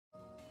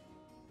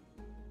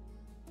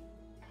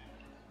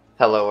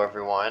Hello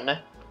everyone,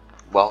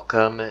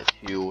 welcome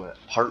to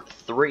part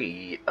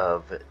 3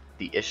 of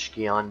the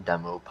Ishkion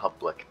demo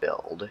public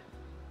build.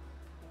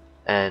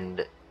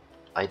 And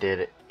I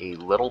did a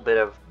little bit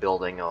of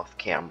building off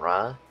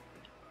camera,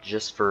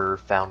 just for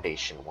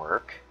foundation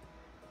work.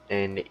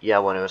 And yeah,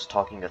 when I was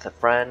talking with a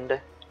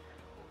friend,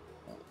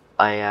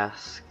 I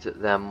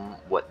asked them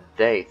what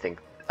they think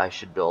I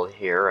should build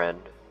here,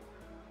 and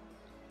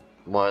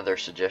one of their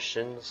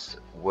suggestions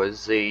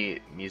was a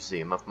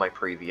museum of my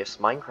previous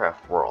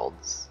Minecraft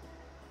worlds.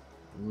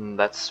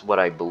 That's what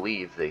I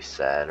believe they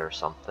said, or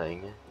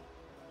something.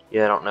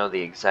 Yeah, I don't know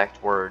the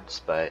exact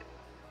words, but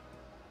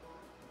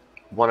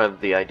one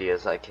of the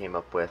ideas I came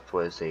up with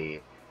was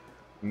a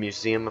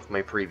museum of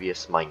my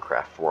previous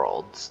Minecraft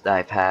worlds that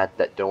I've had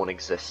that don't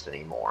exist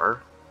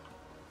anymore.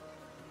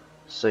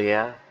 So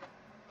yeah,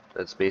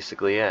 that's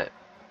basically it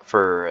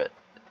for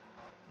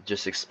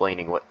just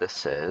explaining what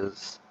this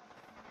is.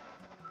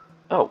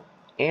 Oh,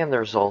 and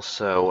there's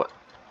also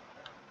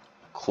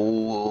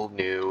cool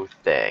new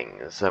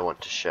things I want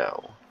to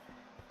show.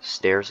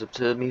 Stairs up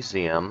to the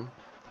museum.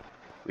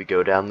 We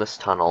go down this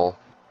tunnel.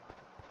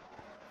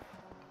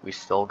 We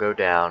still go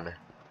down.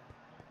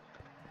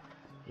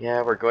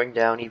 Yeah, we're going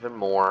down even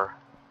more.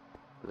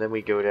 Then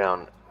we go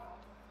down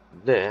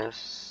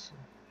this.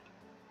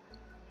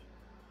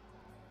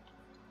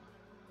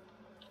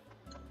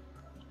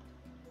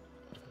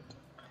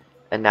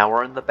 And now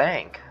we're in the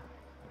bank.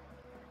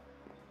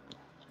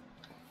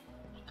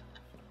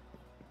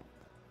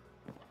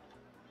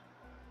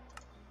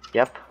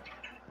 Yep,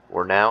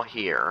 we're now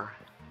here.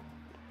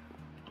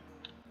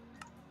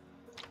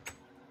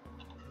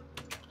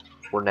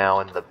 We're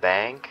now in the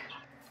bank.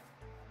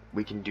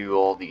 We can do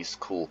all these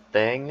cool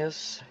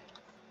things.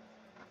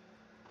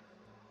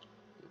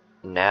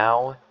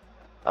 Now,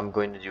 I'm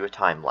going to do a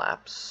time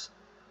lapse.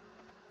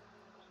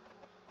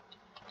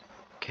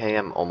 Okay,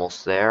 I'm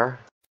almost there.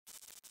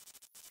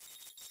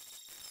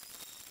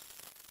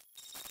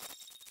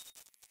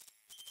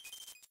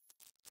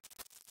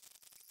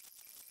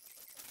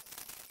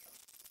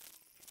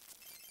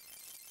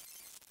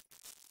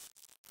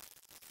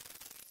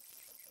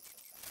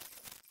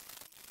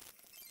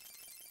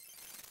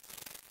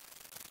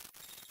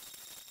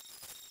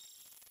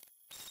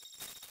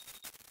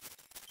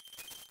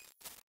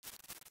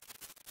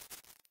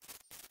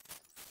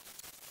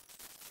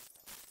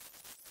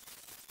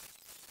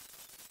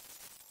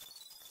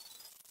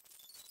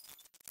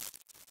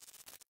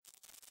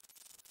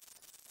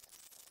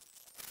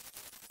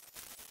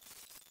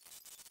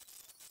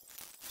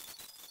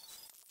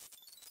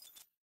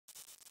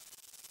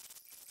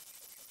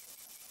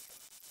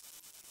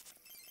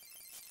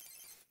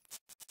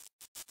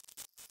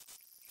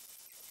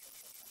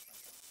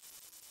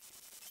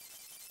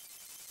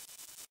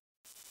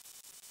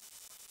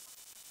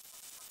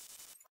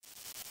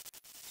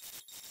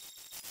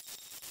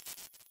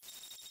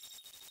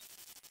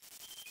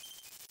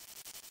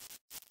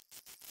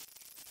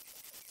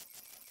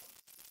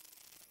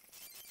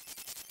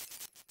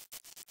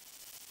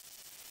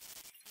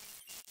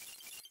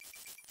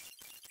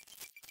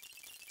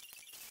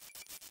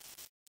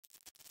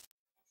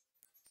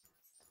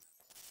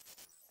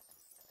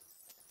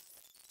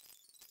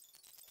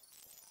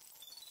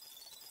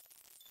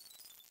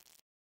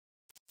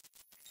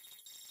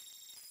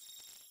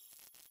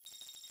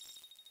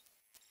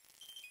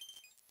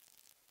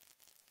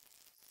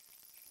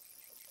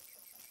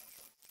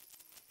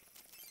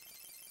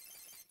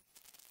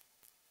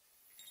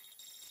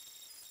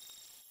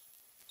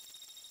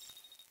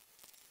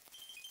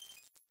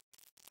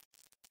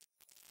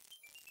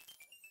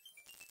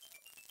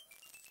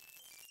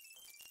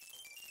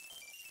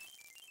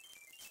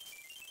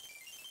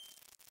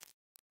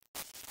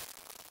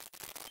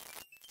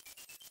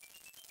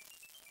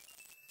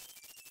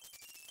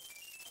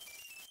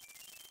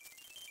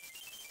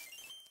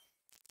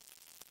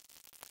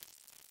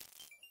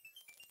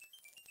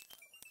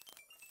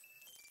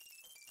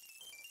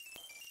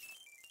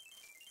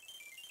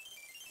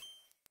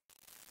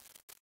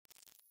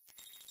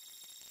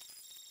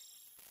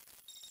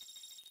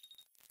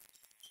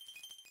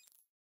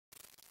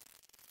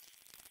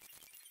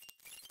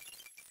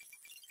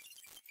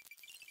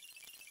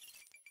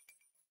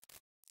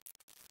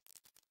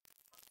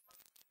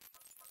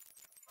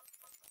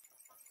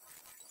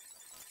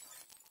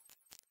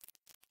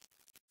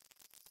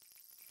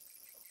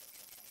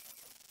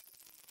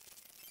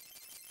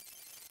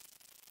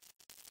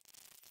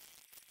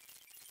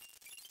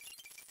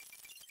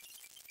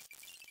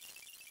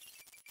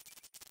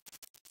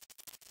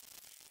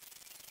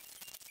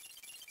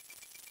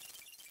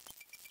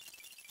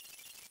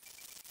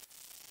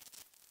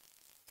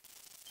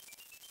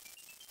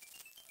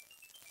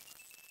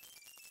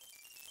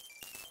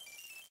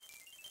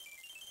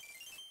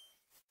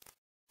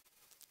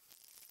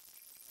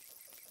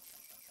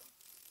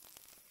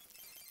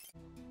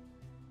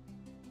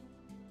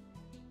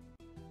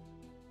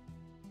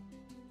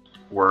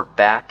 We're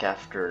back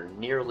after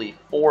nearly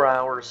 4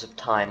 hours of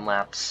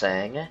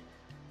time-lapsing,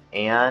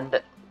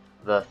 and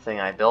the thing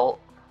I built,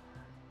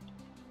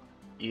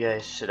 you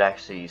guys should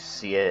actually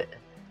see it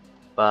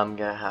But I'm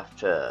gonna have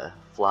to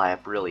fly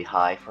up really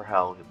high for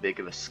how big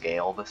of a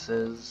scale this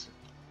is.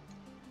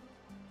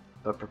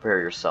 But prepare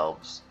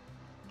yourselves.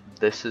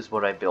 This is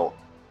what I built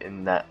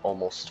in that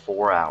almost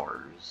 4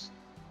 hours.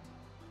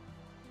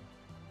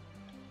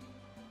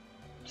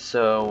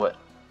 So,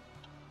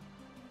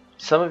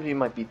 some of you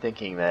might be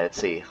thinking that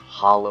it's a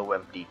hollow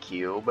empty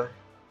cube.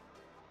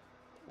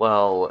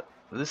 Well,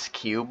 this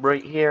cube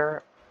right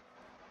here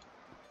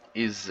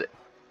is,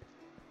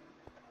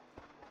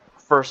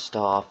 first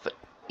off,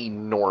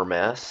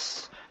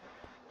 enormous.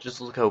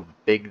 Just look how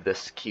big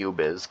this cube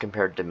is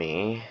compared to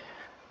me.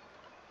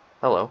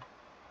 Hello.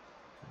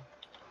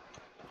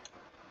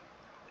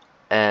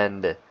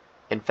 And,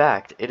 in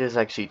fact, it is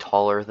actually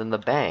taller than the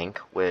bank,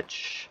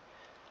 which,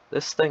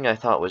 this thing I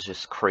thought was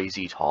just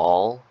crazy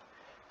tall.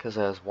 Because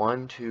it has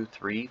 1, 2,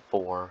 3,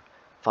 4,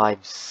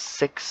 5,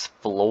 6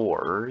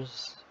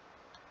 floors.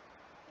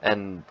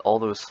 And all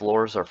those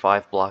floors are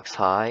 5 blocks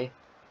high.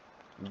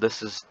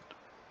 This is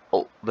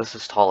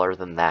taller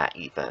than that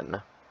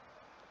even.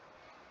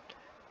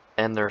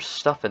 And there's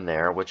stuff in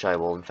there, which I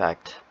will in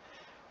fact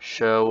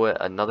show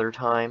another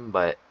time,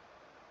 but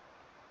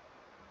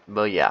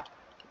yeah.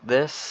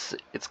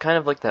 It's kind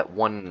of like that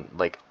one,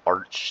 like,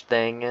 arch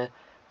thing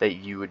that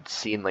you would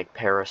see in, like,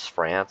 Paris,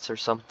 France or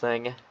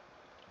something.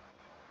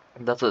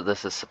 That's what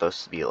this is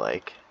supposed to be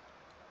like.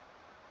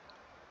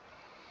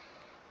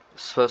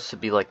 It's supposed to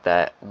be like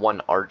that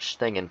one arch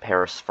thing in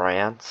Paris,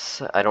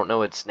 France. I don't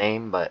know its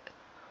name, but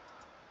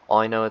all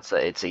I know it's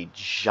a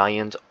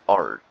giant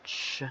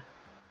arch.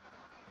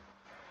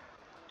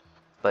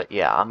 But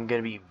yeah, I'm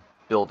gonna be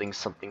building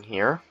something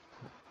here.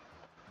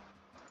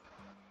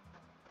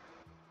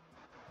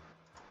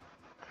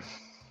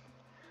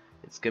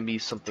 It's gonna be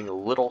something a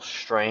little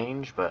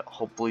strange, but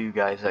hopefully you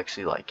guys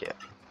actually like it.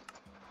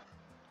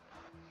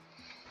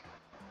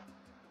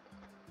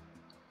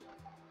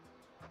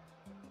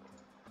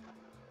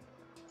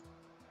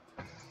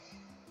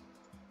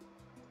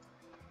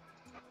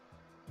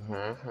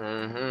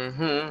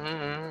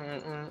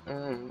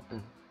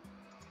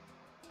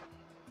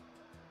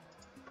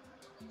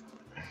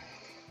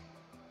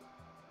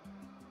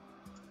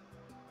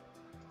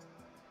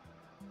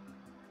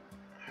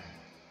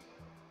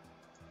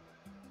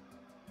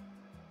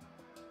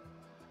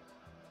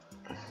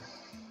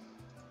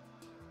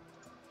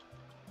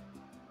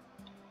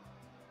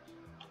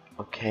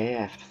 Okay,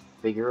 I have to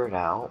figure it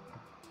out.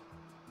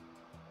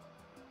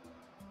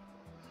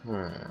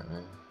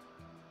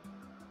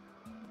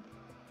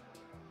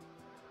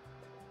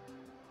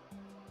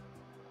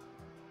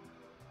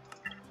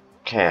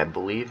 Okay, I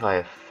believe I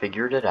have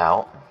figured it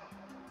out.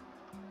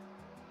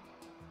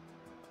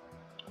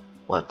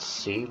 Let's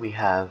see, we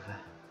have...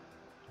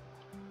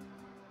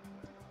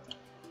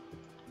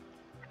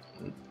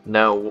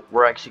 No,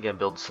 we're actually going to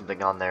build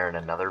something on there in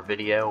another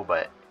video,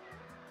 but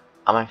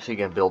I'm actually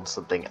going to build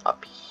something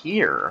up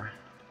here.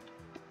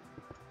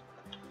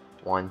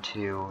 1,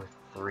 2,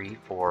 3,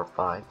 4,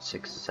 5,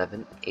 6,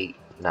 7, 8,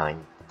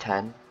 9,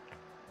 10.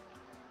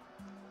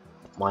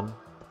 1,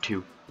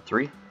 2,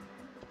 3,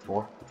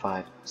 4,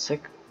 5,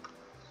 6,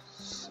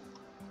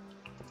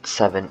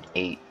 7,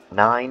 8,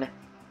 9,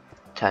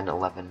 10,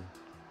 11,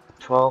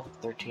 12,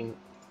 13,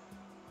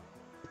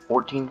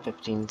 14,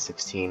 15,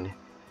 16,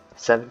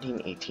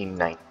 17, 18,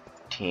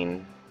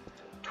 19,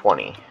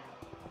 20.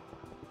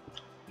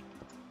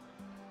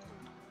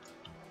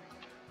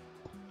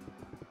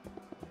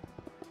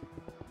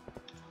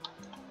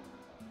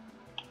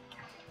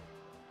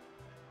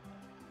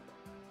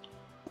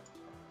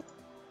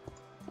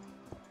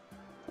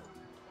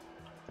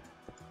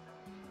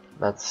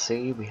 Let's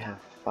see, we have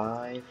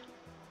 5.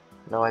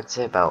 No, I'd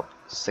say about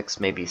 6,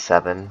 maybe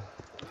 7.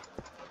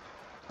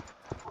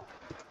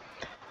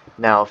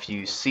 Now, if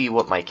you see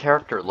what my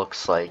character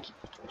looks like,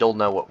 you'll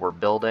know what we're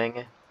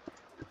building.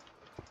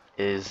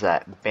 Is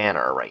that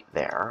banner right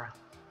there.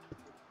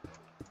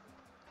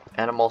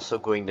 And I'm also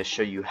going to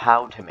show you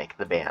how to make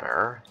the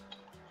banner.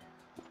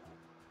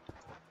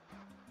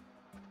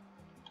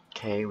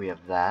 Okay, we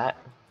have that.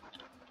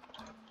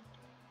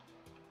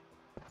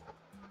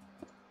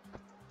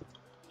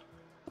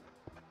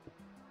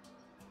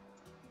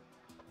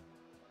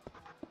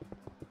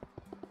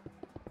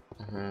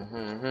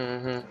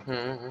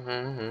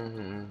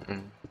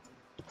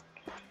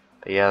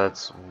 But yeah,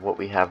 that's what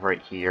we have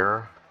right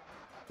here.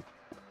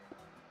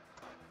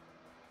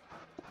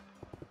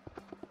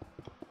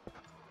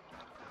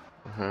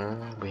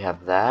 We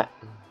have that.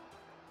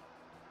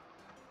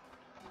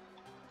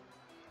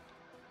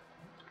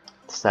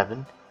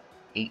 7,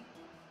 8,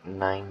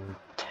 9,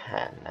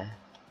 10.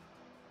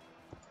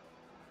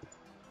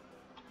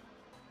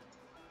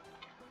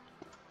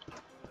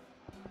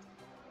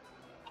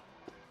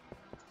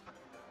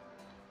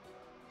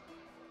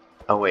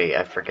 Oh wait,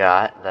 I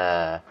forgot.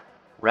 The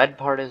red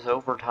part is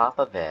over top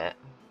of it.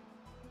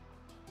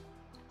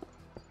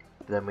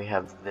 Then we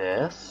have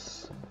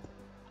this.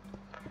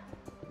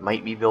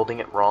 Might be building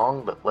it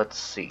wrong, but let's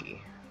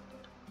see.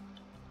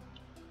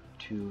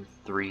 2,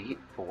 3,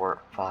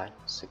 4, 5,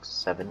 6,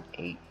 7,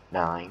 8,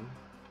 9.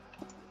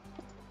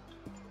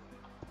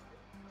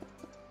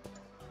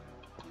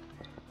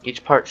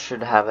 Each part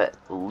should have at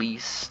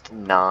least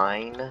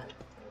 9.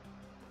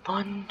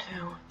 1,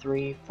 2,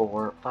 3,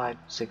 4, 5,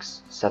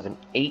 6, 7,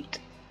 8.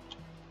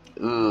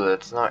 Ooh,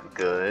 that's not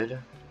good.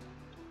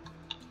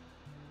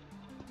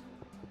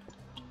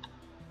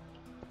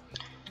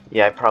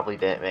 Yeah, I probably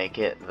didn't make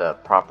it the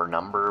proper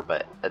number,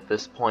 but at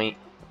this point,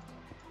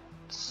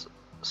 it's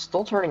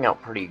still turning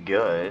out pretty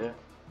good.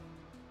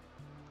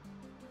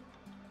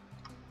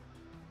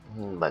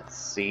 Let's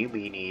see,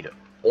 we need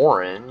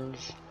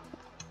orange.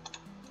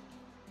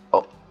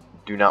 Oh,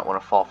 do not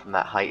want to fall from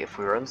that height if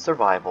we were in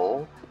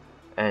survival,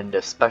 and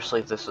especially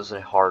if this was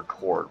a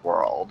hardcore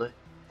world.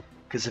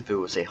 Because if it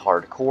was a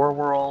hardcore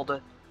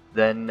world,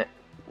 then,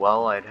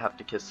 well, I'd have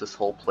to kiss this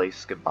whole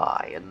place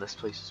goodbye, and this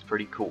place is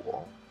pretty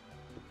cool.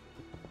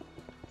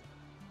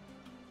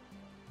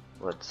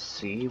 Let's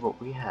see what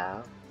we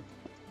have.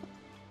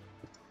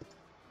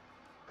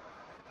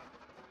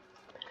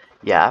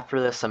 Yeah, after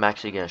this I'm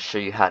actually going to show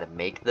you how to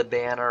make the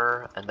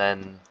banner, and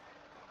then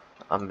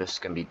I'm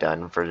just going to be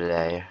done for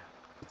today.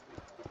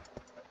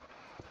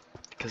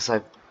 Because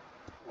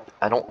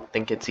I don't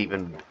think it's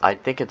even, I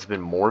think it's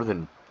been more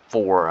than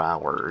 4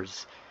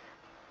 hours.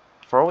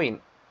 For all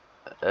we,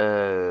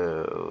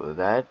 oh,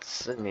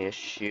 that's an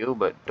issue,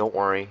 but don't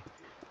worry,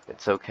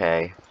 it's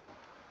okay.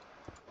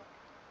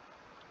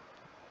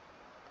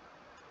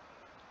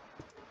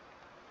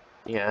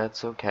 Yeah,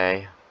 it's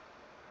okay.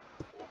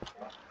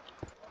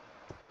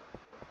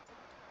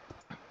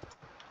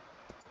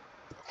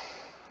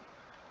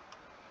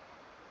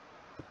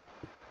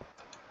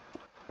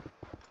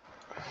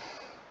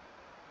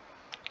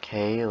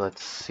 Okay,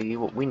 let's see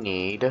what we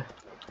need.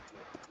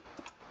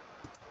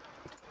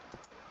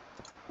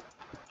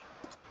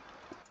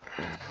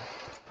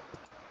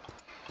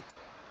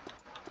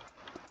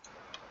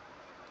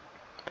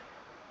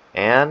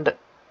 And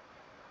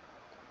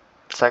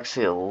it's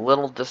actually a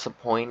little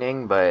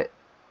disappointing, but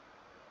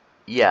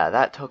yeah,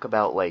 that took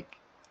about like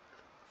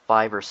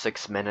 5 or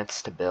 6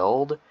 minutes to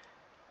build.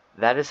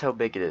 That is how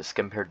big it is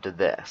compared to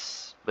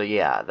this. But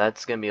yeah,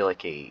 that's gonna be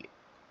like a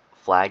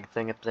flag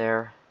thing up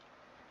there.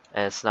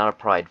 And it's not a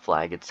pride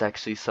flag, it's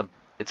actually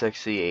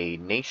a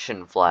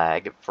nation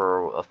flag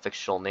for a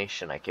fictional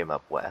nation I came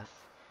up with.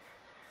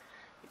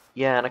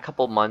 Yeah, in a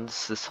couple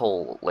months this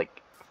whole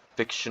like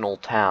fictional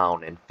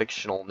town and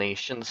fictional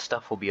nation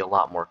stuff will be a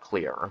lot more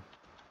clear.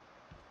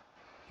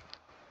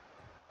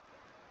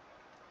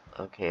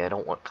 Okay, I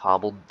don't want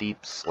cobbled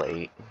deep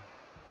slate.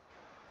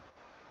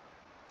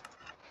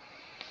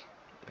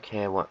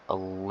 Okay, I want a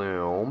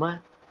loom.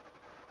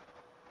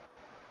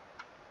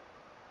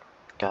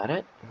 Got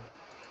it.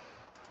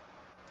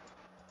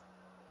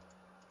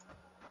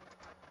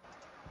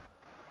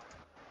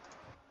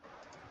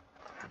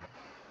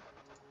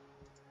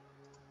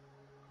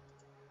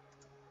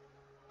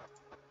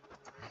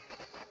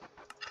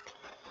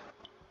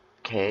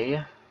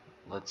 Okay,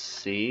 let's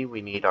see,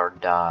 we need our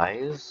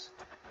dyes.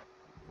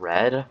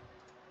 Red,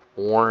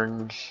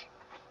 orange,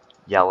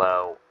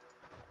 yellow,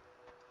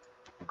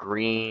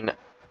 green,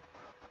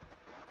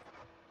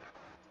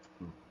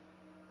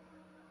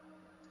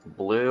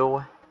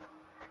 blue,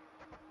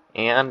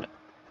 and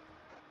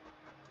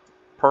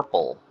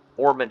purple,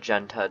 or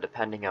magenta,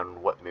 depending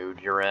on what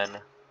mood you're in.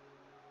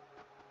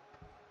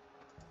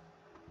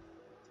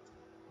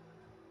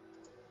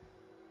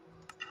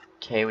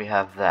 Okay, we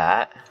have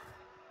that.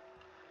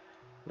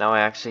 Now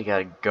I actually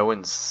gotta go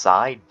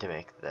inside to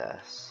make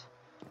this.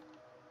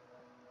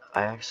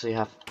 I actually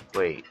have...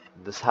 Wait,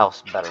 this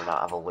house better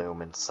not have a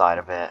loom inside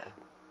of it.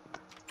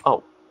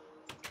 Oh,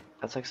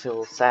 that's actually a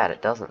little sad,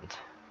 it doesn't.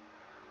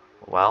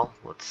 Well,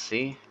 let's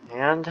see,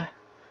 and...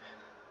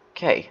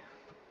 Okay.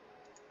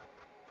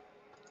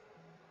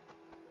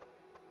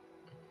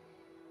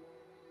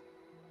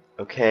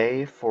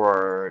 Okay,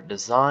 for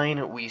design,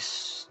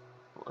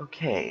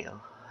 okay,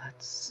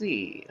 let's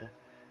see.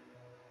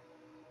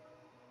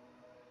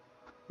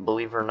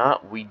 Believe it or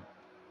not, we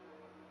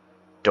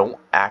don't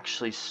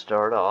actually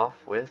start off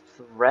with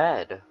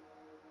red.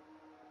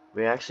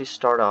 We actually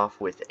start off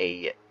with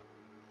a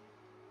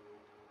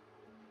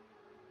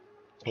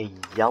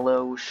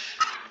yellow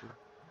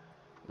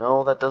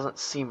no, that doesn't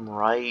seem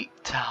right.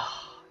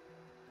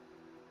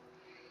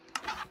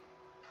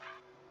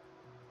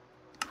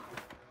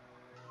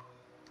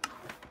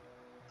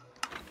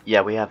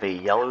 Yeah, we have a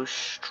yellow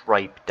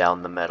stripe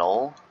down the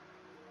middle.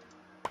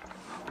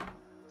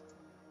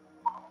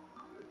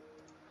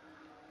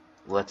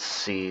 Let's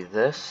see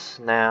this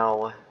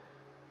now.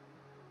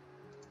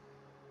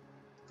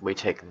 We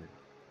take...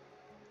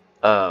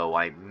 Oh,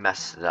 I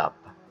messed it up.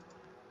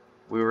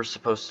 We were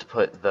supposed to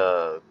put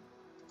the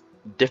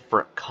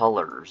different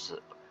colors.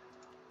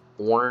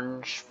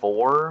 Orange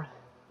for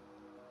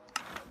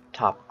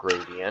top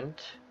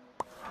gradient.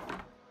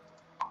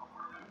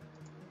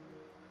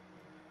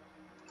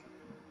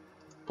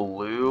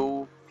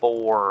 Blue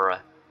for,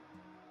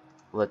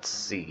 let's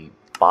see,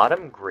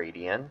 bottom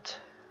gradient.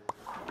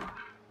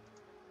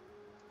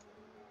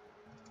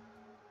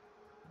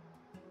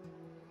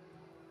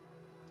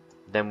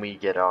 Then we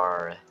get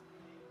our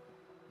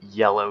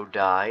yellow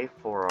dye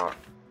for our...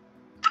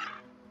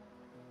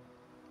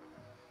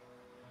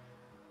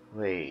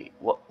 Wait,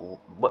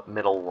 what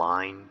middle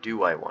line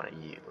do I want to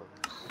use?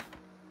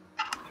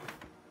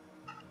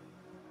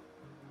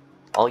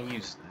 I'll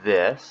use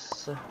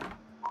this.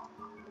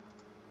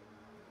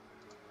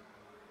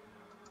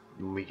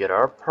 We get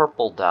our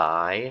purple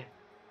dye.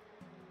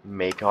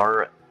 Make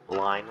our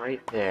line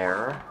right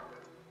there.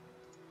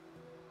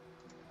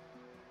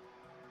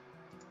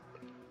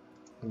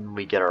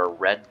 We get our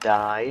red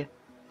dye.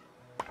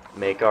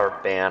 Make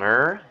our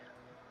banner.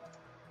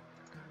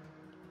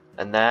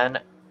 And then,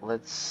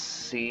 let's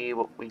see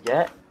what we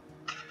get.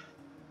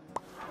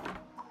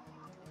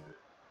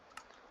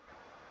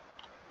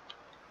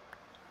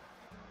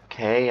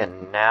 Okay,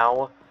 and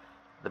now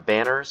the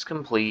banner is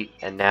complete,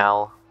 and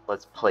now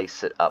let's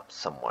place it up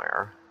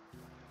somewhere.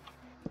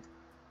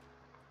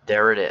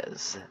 There it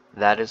is.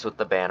 That is what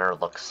the banner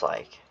looks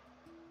like.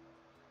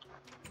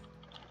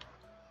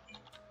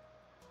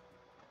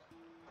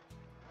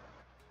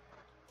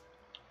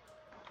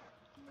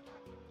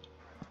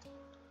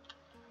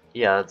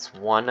 Yeah, it's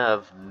one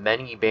of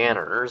many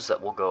banners that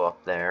will go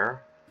up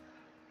there.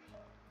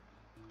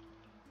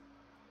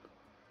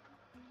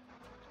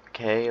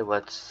 Okay,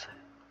 let's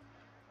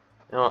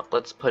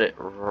put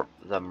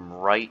them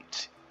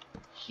right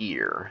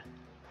here.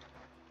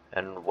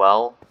 And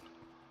well,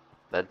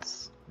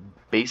 that's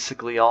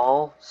basically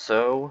all,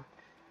 so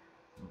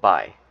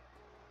bye.